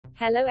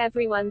Hello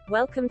everyone,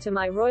 welcome to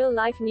my Royal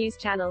Life News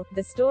channel.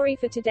 The story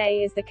for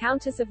today is the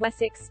Countess of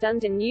Wessex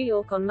stunned in New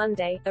York on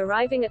Monday,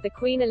 arriving at the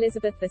Queen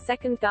Elizabeth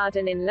II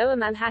garden in Lower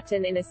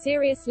Manhattan in a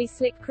seriously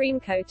slick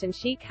cream coat and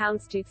chic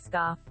houndstooth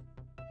scarf.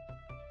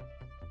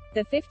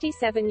 The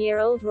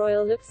 57-year-old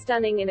royal looked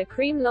stunning in a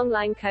cream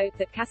longline coat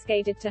that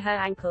cascaded to her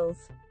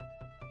ankles.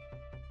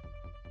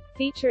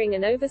 Featuring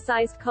an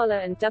oversized collar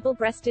and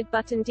double-breasted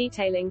button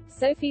detailing,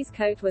 Sophie's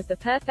coat was the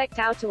perfect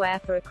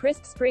outerwear for a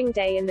crisp spring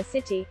day in the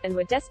city, and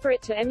were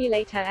desperate to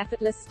emulate her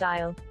effortless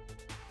style.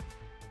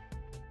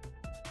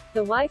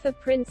 The wife of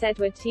Prince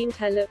Edward teamed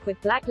her look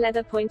with black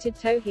leather pointed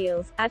toe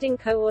heels, adding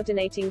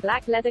coordinating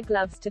black leather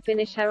gloves to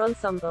finish her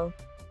ensemble.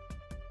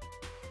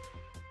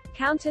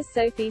 Countess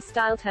Sophie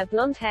styled her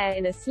blonde hair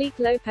in a sleek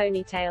low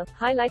ponytail,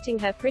 highlighting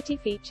her pretty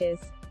features.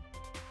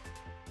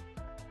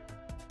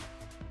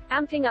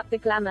 Amping up the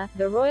glamour,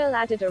 the royal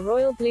added a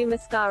royal blue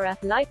mascara,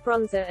 light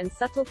bronzer and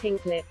subtle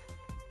pink lip.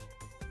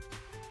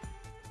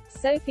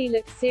 Sophie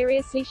looked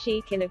seriously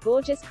chic in a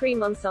gorgeous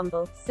cream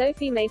ensemble.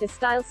 Sophie made a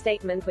style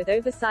statement with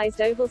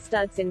oversized oval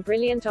studs in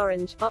brilliant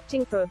orange,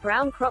 opting for a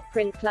brown crop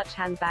print clutch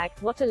handbag.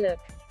 What a look!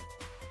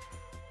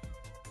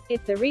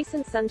 If the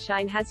recent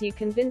sunshine has you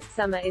convinced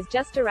summer is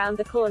just around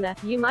the corner,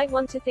 you might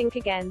want to think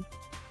again.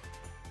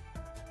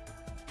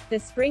 The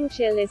spring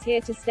chill is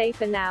here to stay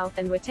for now,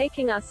 and we're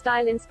taking our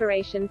style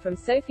inspiration from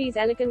Sophie's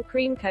elegant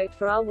cream coat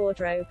for our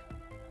wardrobe.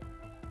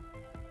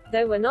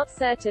 Though we're not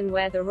certain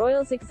where the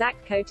royal's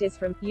exact coat is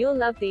from, you'll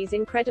love these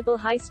incredible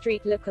high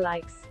street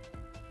lookalikes.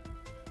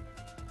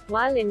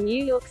 While in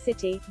New York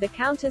City, the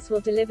Countess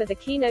will deliver the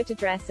keynote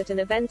address at an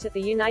event at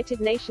the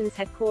United Nations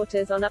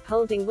headquarters on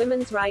upholding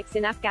women's rights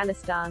in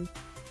Afghanistan.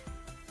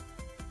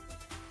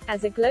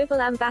 As a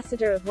global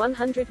ambassador of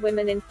 100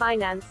 Women in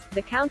Finance,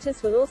 the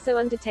Countess will also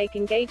undertake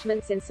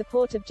engagements in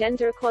support of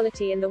gender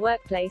equality in the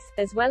workplace,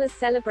 as well as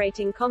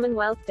celebrating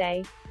Commonwealth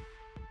Day.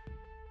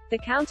 The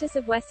Countess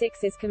of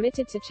Wessex is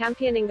committed to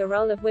championing the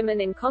role of women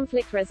in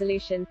conflict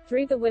resolution,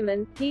 through the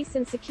Women, Peace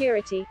and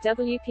Security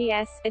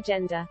 (WPS)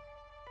 agenda.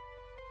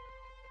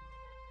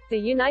 The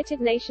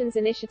United Nations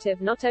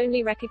initiative not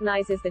only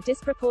recognizes the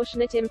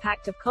disproportionate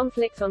impact of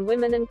conflict on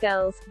women and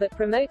girls, but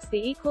promotes the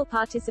equal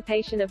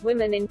participation of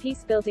women in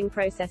peace-building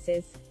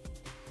processes.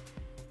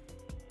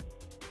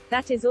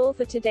 That is all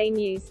for today's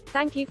news.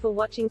 Thank you for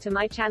watching to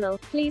my channel.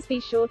 Please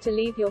be sure to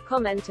leave your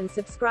comment and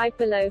subscribe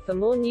below for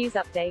more news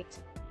update.